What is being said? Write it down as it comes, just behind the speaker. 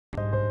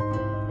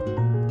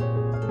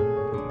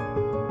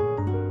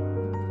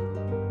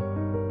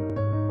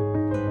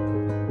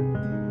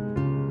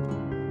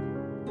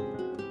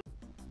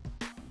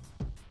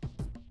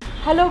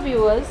Hello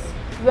viewers,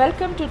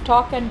 welcome to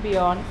Talk and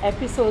Beyond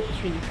Episode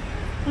 3.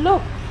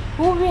 Look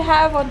who we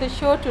have on the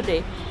show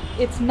today.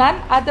 It's none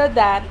other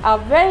than our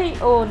very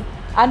own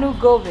Anu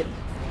Govind.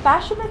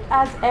 Passionate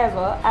as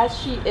ever as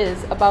she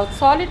is about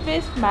solid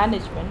waste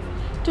management,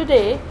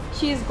 today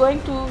she is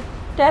going to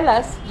tell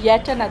us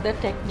yet another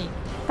technique.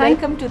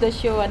 Welcome to the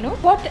show, Anu.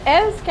 What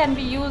else can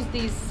we use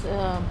these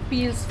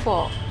peels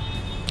for?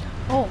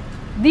 Oh,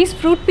 these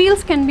fruit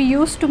peels can be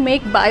used to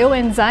make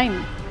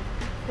bioenzyme.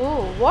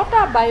 Oh, what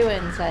are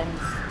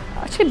bioenzymes?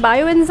 Actually,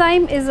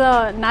 bioenzyme is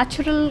a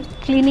natural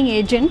cleaning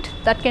agent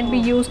that can be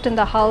used in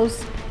the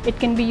house. It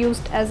can be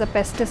used as a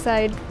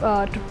pesticide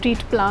to treat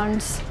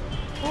plants.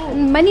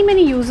 And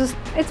many uses.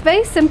 It's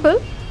very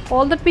simple.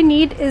 All that we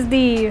need is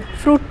the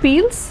fruit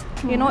peels.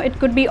 You know, it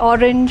could be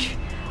orange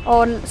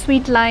or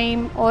sweet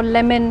lime or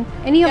lemon,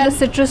 any of the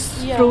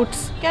citrus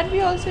fruits. Can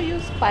we also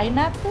use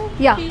pineapple?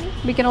 Yeah, peel?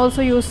 we can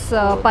also use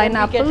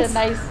pineapples. We get a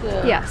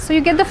nice yeah, so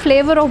you get the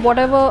flavor of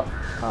whatever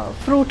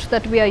fruit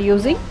that we are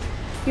using.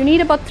 You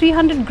need about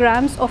 300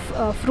 grams of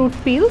fruit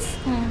peels,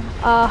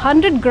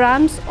 100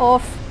 grams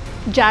of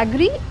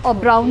jaggery or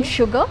brown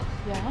sugar,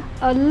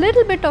 a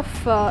little bit of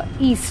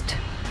yeast,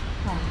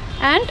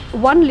 and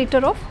 1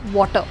 liter of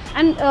water.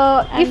 And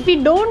if we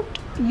don't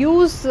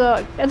use,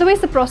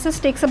 otherwise the process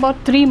takes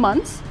about 3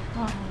 months.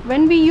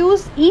 When we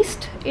use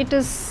yeast, it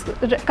is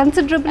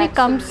considerably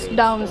comes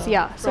down.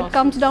 So it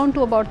comes down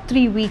to about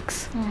 3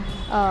 weeks.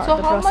 So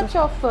how much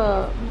of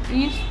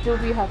yeast do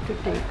we have to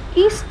take?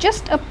 Yeast,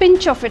 just a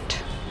pinch of it,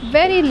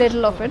 very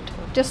little of it,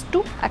 just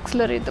to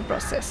accelerate the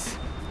process.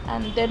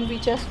 And then we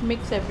just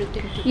mix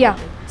everything together. Yeah,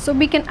 so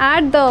we can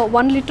add the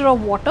 1 liter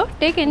of water.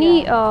 Take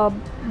any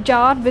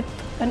jar with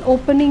an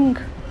opening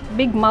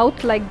big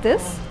mouth like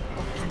this,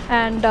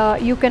 and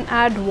you can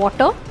add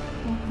water,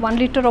 1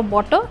 liter of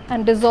water,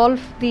 and dissolve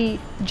the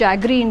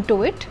jaggery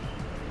into it,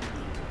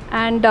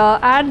 and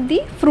add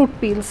the fruit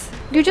peels.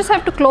 You just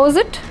have to close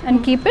it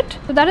and keep it.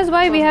 So that is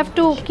why we have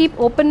to keep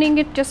opening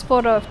it just for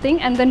a thing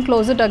and then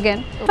close it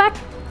again. In fact,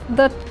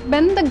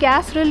 when the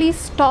gas release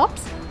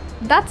stops,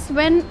 that's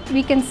when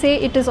we can say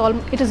it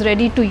is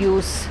ready to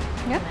use.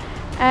 Yeah,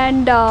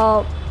 and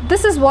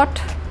this is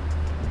what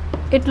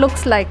it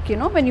looks like. You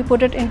know, when you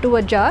put it into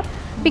a jar,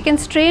 we can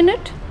strain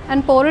it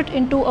and pour it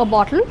into a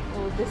bottle.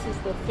 Oh, this is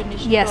the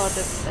finished product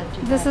that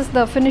you This is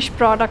the finished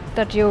product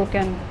that you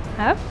can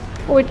have.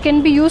 Oh, it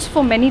can be used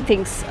for many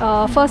things.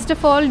 First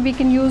of all, we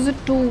can use it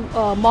to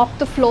mop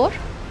the floor.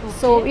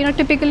 So, you know,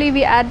 typically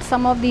we add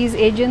some of these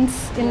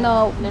agents in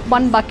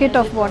one bucket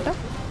of water.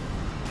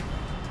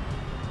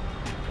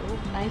 Oh,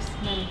 nice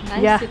smell,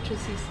 nice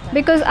citrusy smell.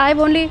 Because I've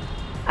only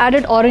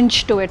added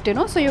orange to it, you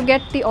know, so you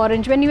get the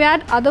orange. When you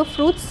add other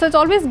fruits, so it's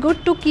always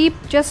good to keep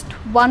just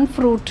one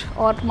fruit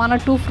or 1 or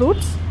 2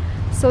 fruits,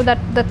 so that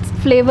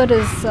flavor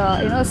is,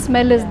 you know,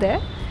 smell is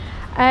there.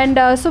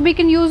 And so we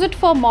can use it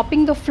for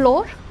mopping the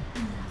floor.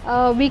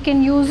 We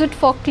can use it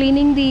for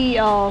cleaning the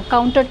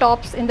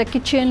countertops in the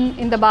kitchen,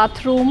 in the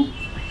bathroom.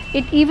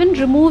 It even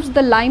removes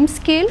the lime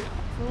scale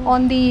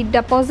on the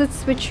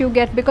deposits which you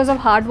get because of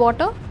hard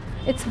water.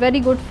 It's very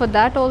good for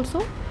that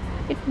also.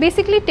 It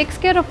basically takes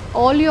care of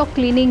all your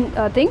cleaning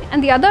thing.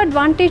 And the other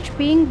advantage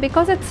being,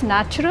 because it's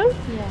natural,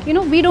 you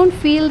know, we don't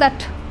feel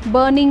that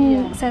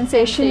burning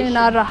sensation in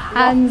our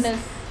hands.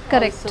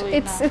 Correct.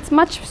 It's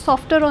much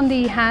softer on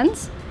the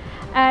hands.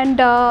 And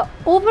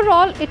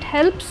overall it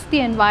helps the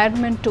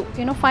environment too.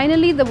 You know,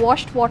 finally the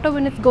washed water,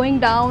 when it's going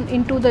down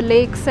into the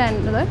lakes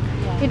and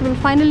it will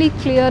finally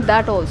clear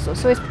that also.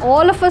 So if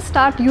all of us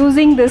start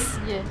using this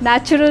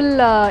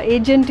natural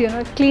agent, you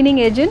know, cleaning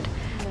agent,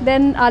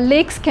 then our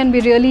lakes can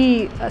be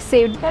really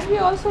saved. Can we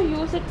also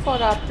use it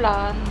for our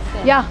plants?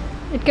 Yeah,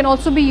 it can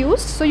also be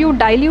used. So you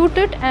dilute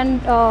it,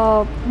 and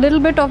little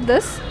bit of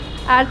this,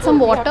 add some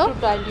water. We have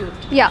to dilute.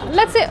 Yeah,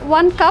 let's say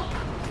 1 cup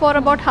for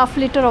about half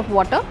liter of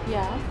water.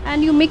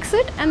 And you mix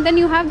it, and then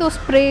you have those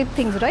spray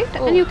things, right?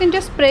 And you can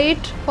just spray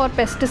it for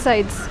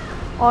pesticides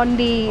on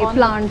the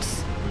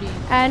plants.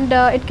 And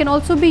it can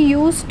also be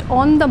used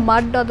on the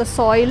mud or the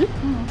soil.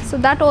 So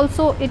that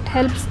also, it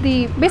helps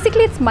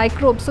basically it's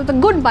microbes, so the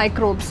good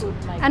microbes,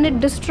 and it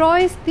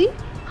destroys the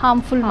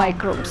harmful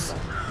microbes.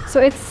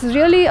 So it's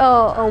really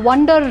a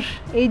wonder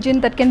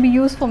agent that can be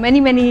used for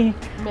many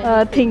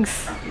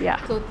things.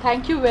 Yeah. So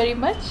thank you very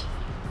much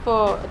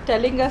for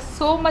telling us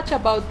so much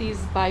about these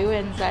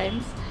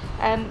bioenzymes,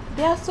 and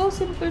they are so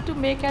simple to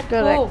make at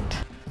home.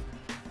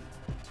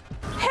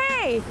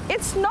 Hey,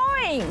 it's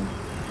snowing!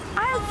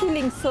 I am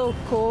feeling so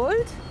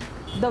cold.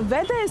 The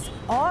weather is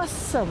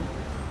awesome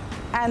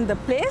and the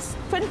place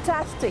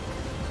fantastic.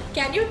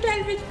 Can you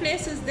tell which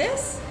place is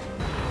this?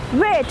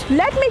 Wait,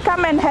 let me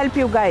come and help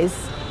you guys.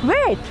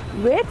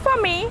 Wait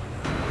for me.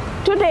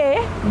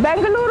 Today,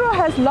 Bengaluru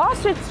has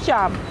lost its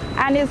charm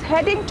and is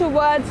heading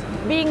towards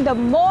being the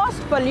most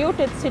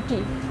polluted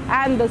city,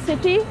 and the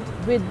city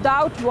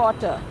without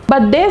water.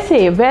 But they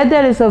say where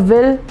there is a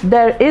will,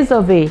 there is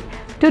a way.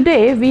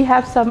 Today we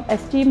have some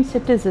esteemed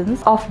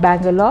citizens of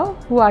Bangalore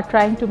who are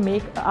trying to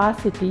make our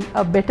city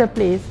a better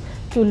place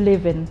to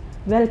live in.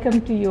 Welcome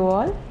to you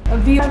all.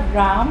 We have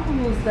Ram,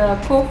 who is the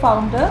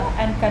co-founder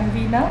and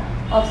convener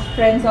of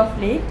Friends of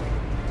Lake.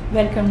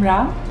 Welcome,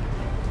 Ram.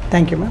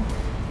 Thank you, ma'am.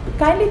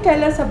 Kindly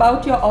tell us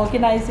about your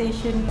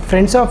organization.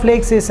 Friends of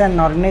Lakes is an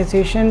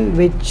organization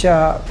which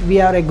we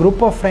are a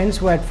group of friends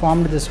who had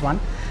formed this one,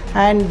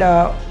 and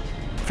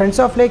Friends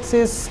of Lakes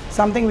is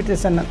something which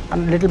is a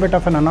little bit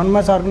of an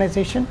anonymous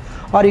organization,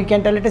 or you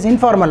can tell it is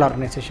informal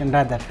organization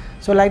rather.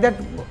 So like that,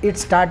 it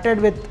started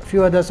with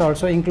few others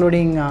also,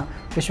 including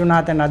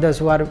Vishwanath and others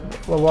who are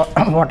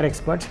water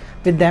experts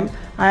with them,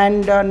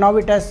 and now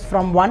it has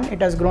from one, it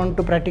has grown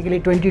to practically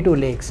 22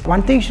 lakes.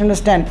 One thing you should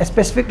understand,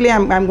 specifically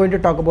I'm going to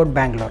talk about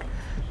Bangalore.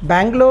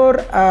 Bangalore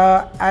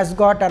has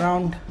got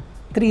around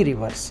 3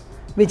 rivers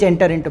which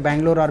enter into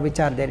Bangalore or which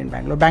are there in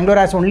Bangalore. Bangalore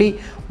has only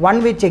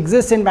one which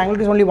exists in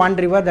Bangalore, is only one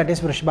river, that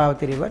is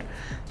Vrishabhavati river.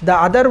 The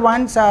other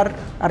ones are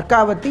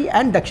Arkavati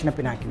and Dakshina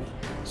Pinakini.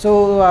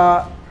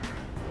 So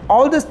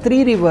all these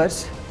 3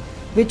 rivers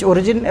which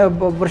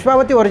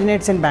Vrishabhavati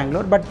originates in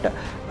Bangalore, but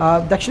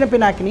Dakshina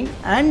Pinakini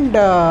and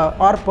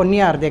or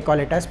Ponniyar, they call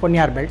it as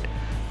Ponniyar belt.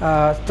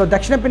 So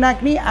Dakshina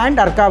Pinakini and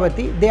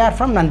Arkavati, they are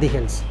from Nandi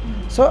Hills.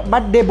 So,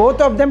 but they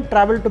both of them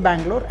travel to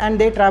Bangalore, and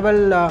they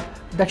travel.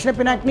 Dakshina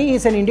Pinakini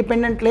is an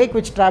independent lake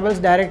which travels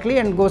directly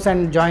and goes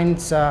and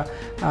joins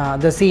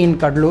the sea in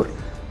Kadalur.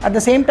 At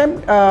the same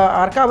time,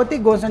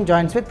 Arkavati goes and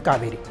joins with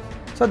Kaveri.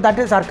 So that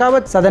is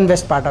Arkavati, southern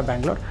west part of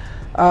Bangalore.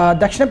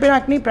 Dakshina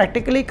Pinakini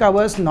practically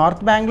covers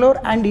North Bangalore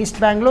and East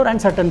Bangalore and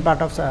certain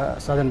part of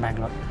southern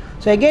Bangalore.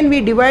 So again,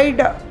 we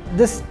divide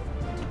this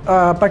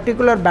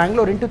particular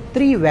Bangalore into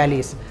 3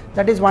 valleys.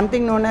 That is one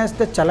thing known as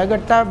the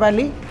Chalagatta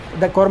Valley,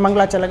 the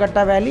Koramangala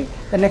Chalagatta Valley.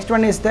 The next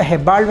one is the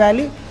Hebbal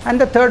Valley, and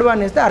the third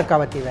one is the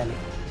Arkavati Valley.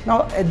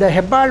 Now the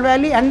Hebbal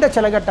Valley and the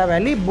Chalagatta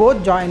Valley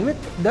both join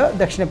with the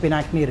Dakshina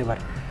Pinakini river.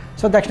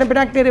 So Dakshina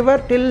Pinakini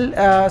river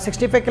till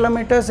 65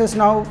 kilometers is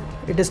now,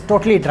 it is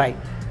totally dry.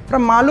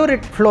 From Malur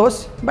it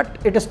flows, but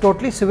it is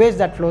totally sewage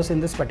that flows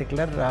in this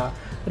particular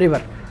river.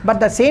 But at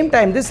the same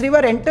time, this river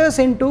enters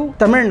into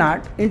Tamil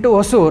Nadu, into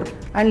Hosur,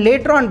 and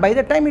later on, by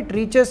the time it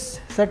reaches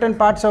certain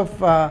parts of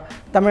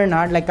Tamil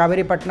Nadu like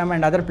Kaveripatnam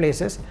and other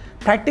places,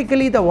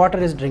 practically the water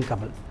is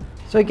drinkable.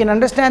 So you can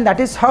understand that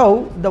is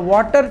how the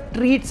water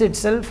treats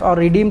itself or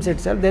redeems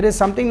itself. There is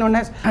something known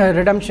as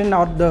redemption,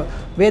 or the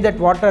way that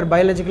water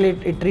biologically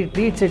it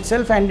treats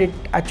itself, and it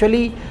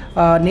actually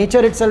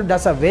nature itself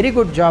does a very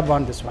good job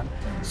on this one.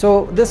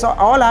 So this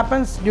all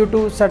happens due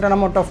to certain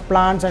amount of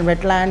plants and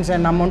wetlands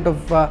and amount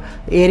of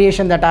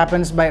aeration that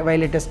happens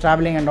while it is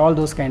traveling and all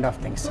those kind of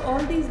things. So all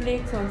these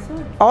lakes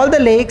also? All the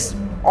lakes,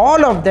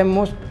 all of them,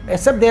 most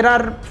except there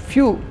are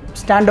few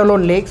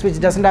standalone lakes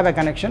which doesn't have a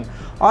connection,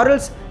 or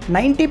else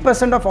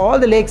 90% of all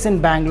the lakes in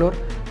Bangalore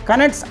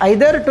connects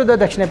either to the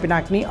Dakshina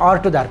Pinakini or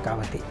to the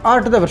Arkavati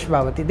or to the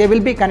Vrishabhavati. They will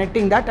be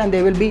connecting that, and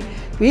they will be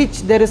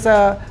each, there is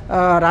a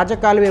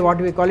Rajakalve, what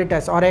we call it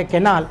as, or a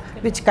canal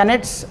which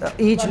connects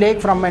each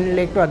lake from one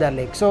lake to other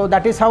lake. So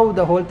that is how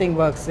the whole thing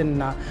works in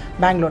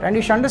Bangalore. And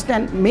you should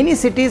understand, many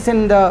cities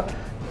in the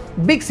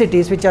big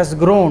cities which has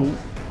grown,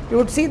 you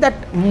would see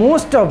that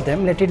most of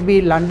them, let it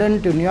be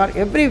London to New York,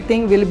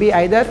 everything will be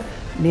either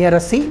near a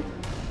sea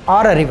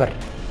or a river.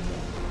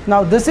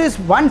 Now this is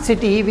one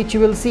city which you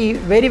will see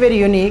very, very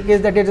unique,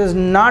 is that it is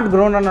not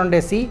grown around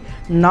a sea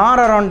nor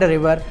around a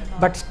river,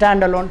 but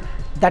standalone.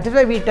 That is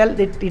why we tell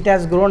that it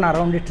has grown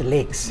around its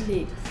lakes.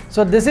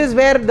 So this is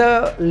where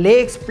the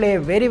lakes play a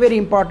very, very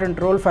important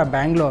role for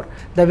Bangalore.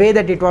 The way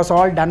that it was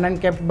all done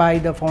and kept by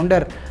the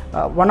founder.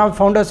 One of the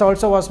founders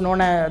also was known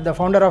as the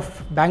founder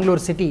of Bangalore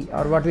city,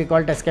 or what we call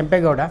it as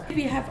Kempegowda.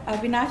 We have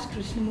Avinash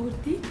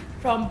Krishnamurthy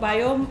from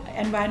Biome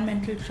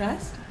Environmental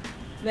Trust.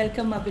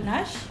 Welcome,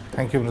 Avinash.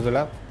 Thank you,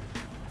 Mridula.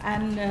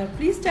 And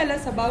please tell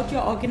us about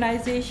your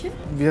organization.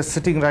 We are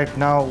sitting right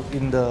now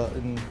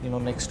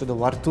next to the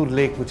Vartur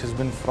lake, which has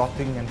been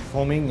frothing and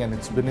foaming, and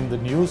it's been in the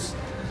news.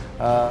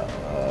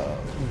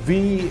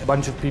 We, a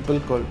bunch of people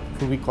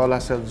who we call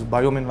ourselves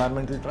Biome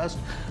Environmental Trust,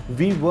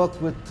 we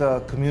work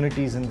with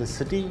communities in the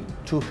city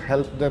to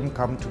help them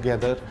come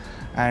together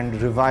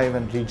and revive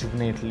and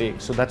rejuvenate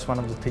lakes. So that's one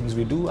of the things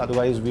we do.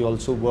 Otherwise, we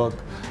also work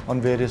on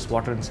various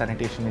water and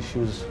sanitation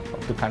issues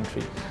of the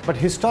country. But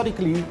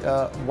historically,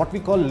 what we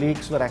call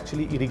lakes were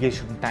actually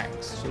irrigation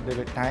tanks. So they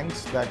were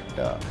tanks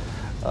that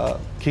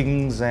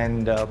kings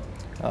and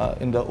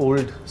in the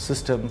old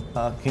system,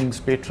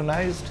 kings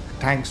patronized.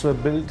 Tanks were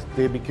built,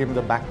 they became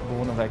the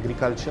backbone of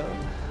agriculture.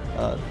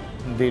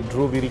 They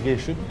drove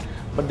irrigation,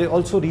 but they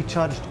also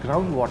recharged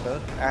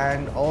groundwater,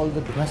 and all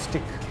the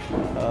domestic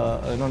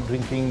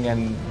drinking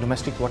and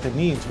domestic water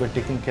needs were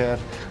taken care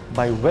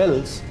by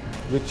wells,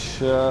 which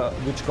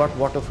got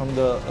water from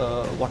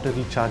the water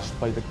recharged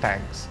by the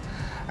tanks.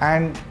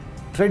 And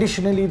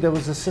traditionally, there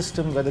was a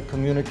system where the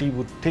community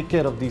would take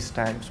care of these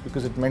tanks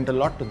because it meant a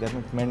lot to them.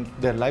 It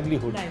meant their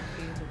livelihood.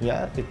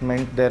 Yeah, it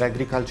meant their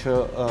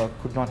agriculture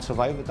could not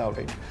survive without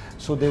it.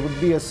 So there would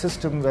be a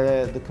system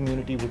where the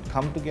community would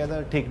come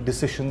together, take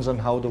decisions on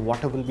how the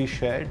water will be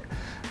shared.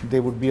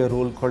 There would be a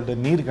role called the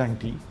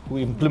Neerganti who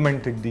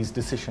implemented these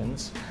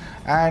decisions.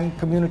 and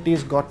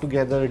communities got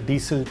together,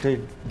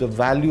 desilted. The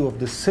value of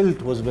the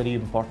silt was very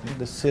important.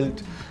 The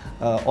silt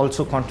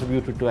also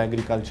contributed to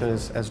agriculture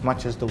as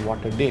much as the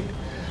water did.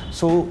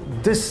 So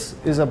this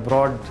is a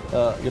broad,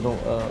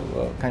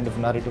 kind of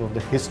narrative of the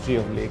history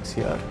of lakes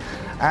here.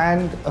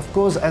 And of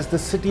course, as the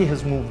city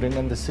has moved in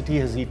and the city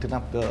has eaten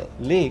up the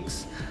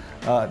lakes,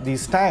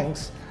 these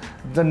tanks,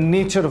 the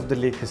nature of the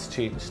lake has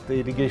changed. The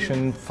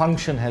irrigation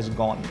function has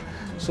gone.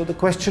 So the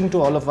question to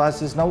all of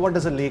us is now, what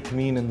does a lake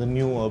mean in the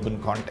new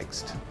urban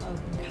context?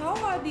 How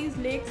are these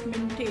lakes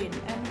maintained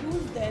and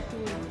who's there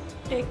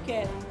to take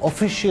care?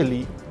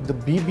 Officially, the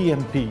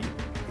BBMP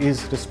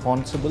is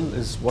responsible,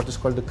 is what is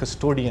called the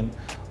custodian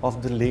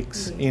of the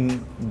lakes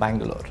in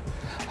Bangalore.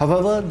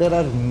 However, there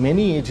are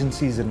many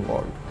agencies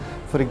involved.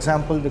 For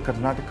example, the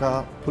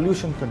Karnataka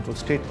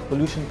State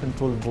Pollution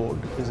Control Board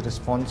is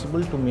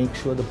responsible to make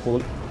sure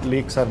the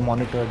lakes are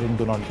monitored and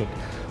do not get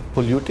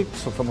polluted.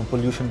 So from a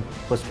pollution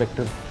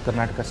perspective,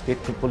 Karnataka State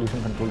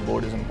Pollution Control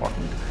Board is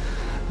important.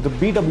 The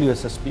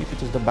BWSSB,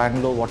 which is the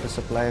Bangalore Water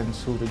Supply and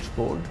Sewerage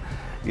Board,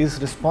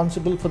 is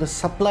responsible for the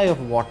supply of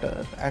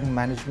water and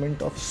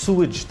management of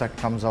sewage that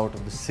comes out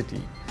of the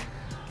city.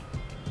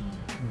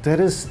 There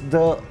is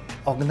the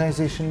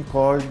organization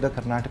called the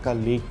Karnataka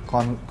Lake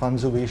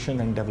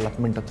Conservation and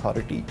Development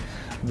Authority,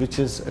 which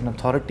is an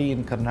authority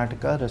in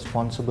Karnataka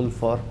responsible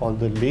for all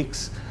the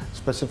lakes,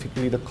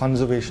 specifically the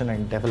conservation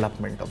and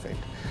development of it.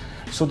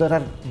 So there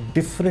are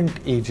different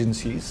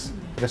agencies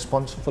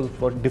responsible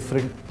for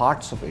different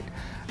parts of it,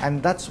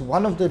 and that's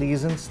one of the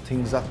reasons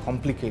things are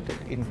complicated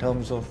in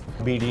terms of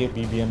BDA,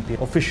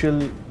 BBMP,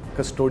 official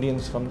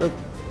custodians from the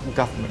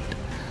government.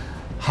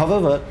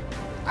 However,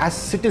 as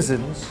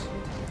citizens,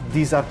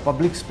 these are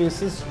public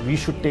spaces, we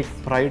should take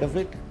pride of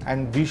it,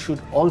 and we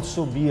should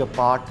also be a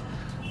part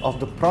of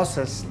the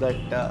process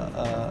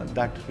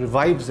that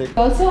revives it.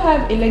 We also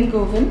have Ilan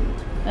Govin,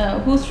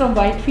 who's from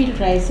Whitefield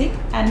Rising,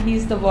 and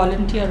he's the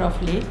volunteer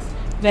of lakes.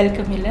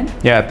 Welcome,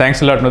 Ilan. Yeah,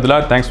 thanks a lot,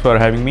 Mridula. Thanks for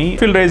having me.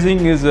 Whitefield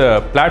Rising is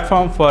a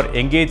platform for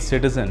engaged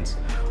citizens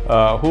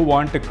who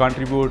want to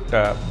contribute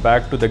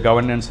back to the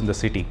governance in the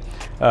city.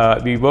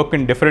 We work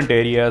in different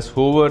areas.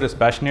 Whoever is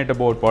passionate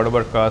about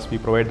whatever cause, we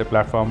provide the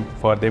platform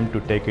for them to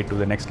take it to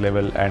the next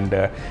level and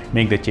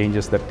make the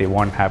changes that they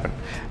want happen.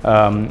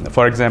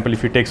 For example,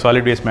 if you take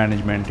solid waste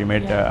management, you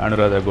met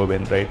Anuradha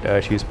Govind,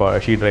 right?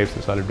 She drives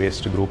the solid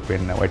waste group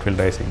in Whitefield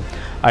Rising.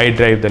 I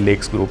drive the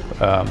lakes group.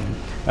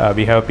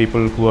 We have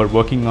people who are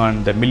working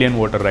on the Million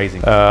Water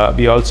Rising.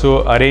 We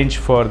also arrange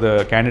for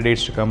the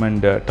candidates to come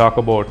and talk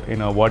about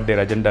what their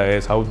agenda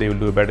is, how they will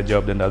do a better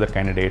job than the other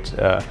candidates,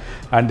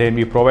 and then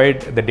we provide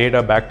the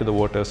data back to the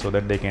voters so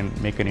that they can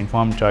make an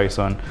informed choice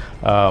on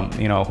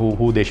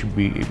who they should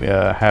be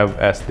have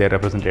as their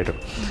representative.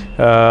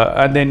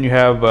 And then you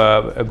have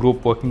a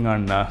group working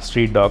on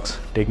street dogs,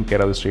 taking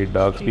care of the street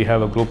dogs. We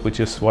have a group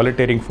which is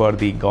volunteering for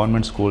the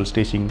government schools,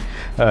 teaching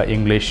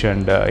English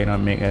and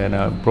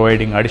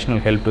providing additional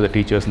help to the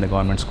teachers in the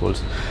government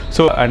schools.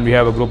 So, and we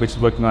have a group which is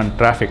working on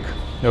traffic,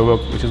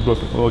 which is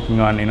working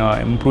on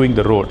improving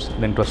the roads,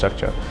 the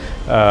infrastructure.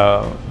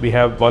 We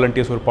have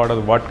volunteers who are part of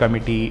the ward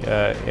committee,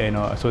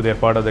 so they are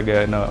part of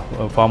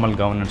the formal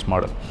governance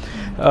model.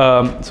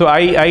 So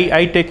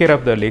I take care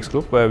of the lakes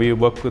group. We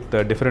work with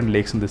different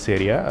lakes in this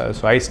area.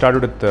 So I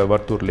started with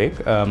Vartur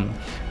Lake.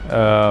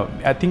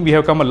 I think we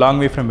have come a long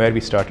way from where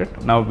we started.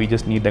 Now we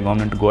just need the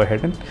government to go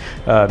ahead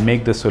and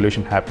make the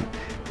solution happen.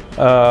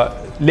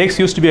 Lakes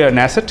used to be an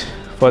asset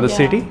for the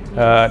city.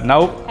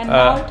 Now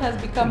it has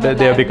become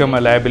they have become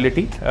a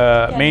liability.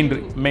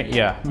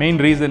 Main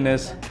reason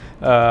is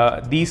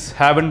these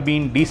haven't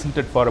been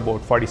desilted for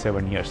about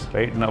 47 years,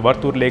 right? Now,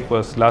 Vartur Lake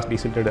was last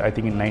desilted, I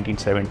think, in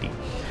 1970.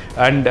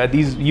 And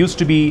these used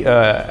to be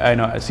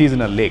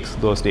seasonal lakes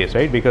those days,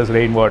 right? Because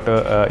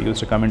rainwater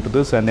used to come into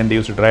this and then they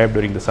used to dry up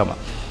during the summer.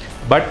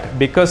 But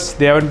because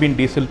they haven't been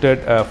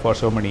desilted for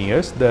so many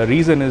years, the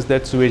reason is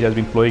that sewage has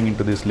been flowing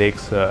into these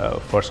lakes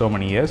for so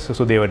many years,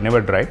 so they were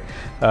never dry,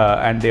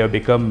 and they have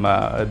become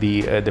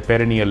the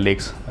perennial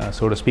lakes,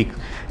 so to speak.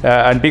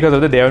 And because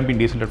of that, they haven't been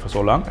desilted for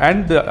so long,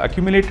 and the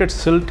accumulated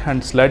silt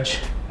and sludge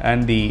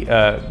and the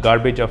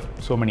garbage of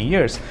so many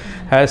years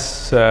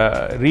has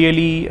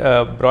really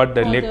brought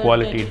the lake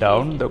quality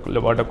down. The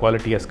water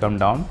quality has come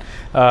down,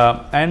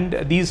 and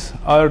these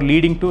are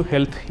leading to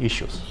health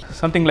issues.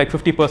 Something like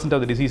 50%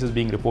 of the diseases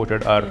being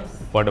reported are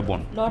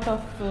waterborne. Lot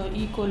of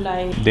E.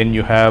 coli. Then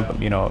you have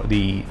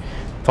the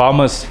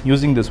farmers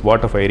using this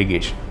water for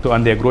irrigation. So,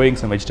 and they are growing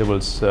some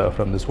vegetables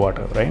from this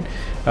water, right?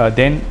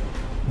 Then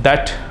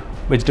that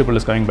vegetable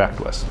is coming back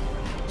to us.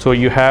 So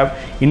you have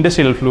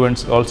industrial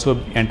effluents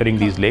also entering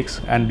these lakes,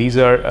 and these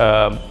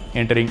are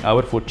entering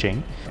our food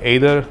chain,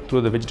 either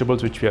through the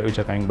vegetables which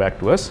are coming back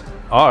to us,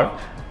 or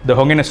the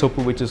hongene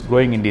sopu which is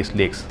growing in these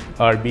lakes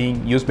are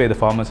being used by the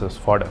farmers as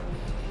fodder.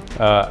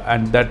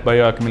 and that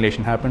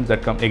bioaccumulation happens,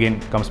 that again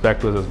comes back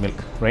to us as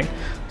milk, right?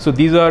 So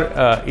these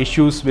are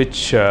issues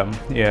which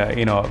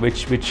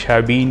which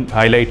have been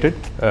highlighted.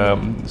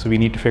 So we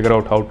need to figure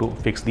out how to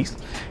fix these.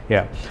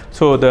 Yeah.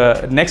 So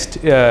the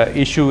next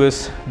issue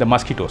is the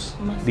mosquitoes.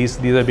 These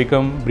have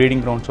become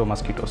breeding grounds for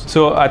mosquitoes.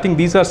 So I think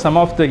these are some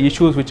of the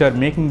issues which are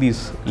making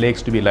these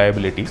lakes to be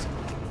liabilities.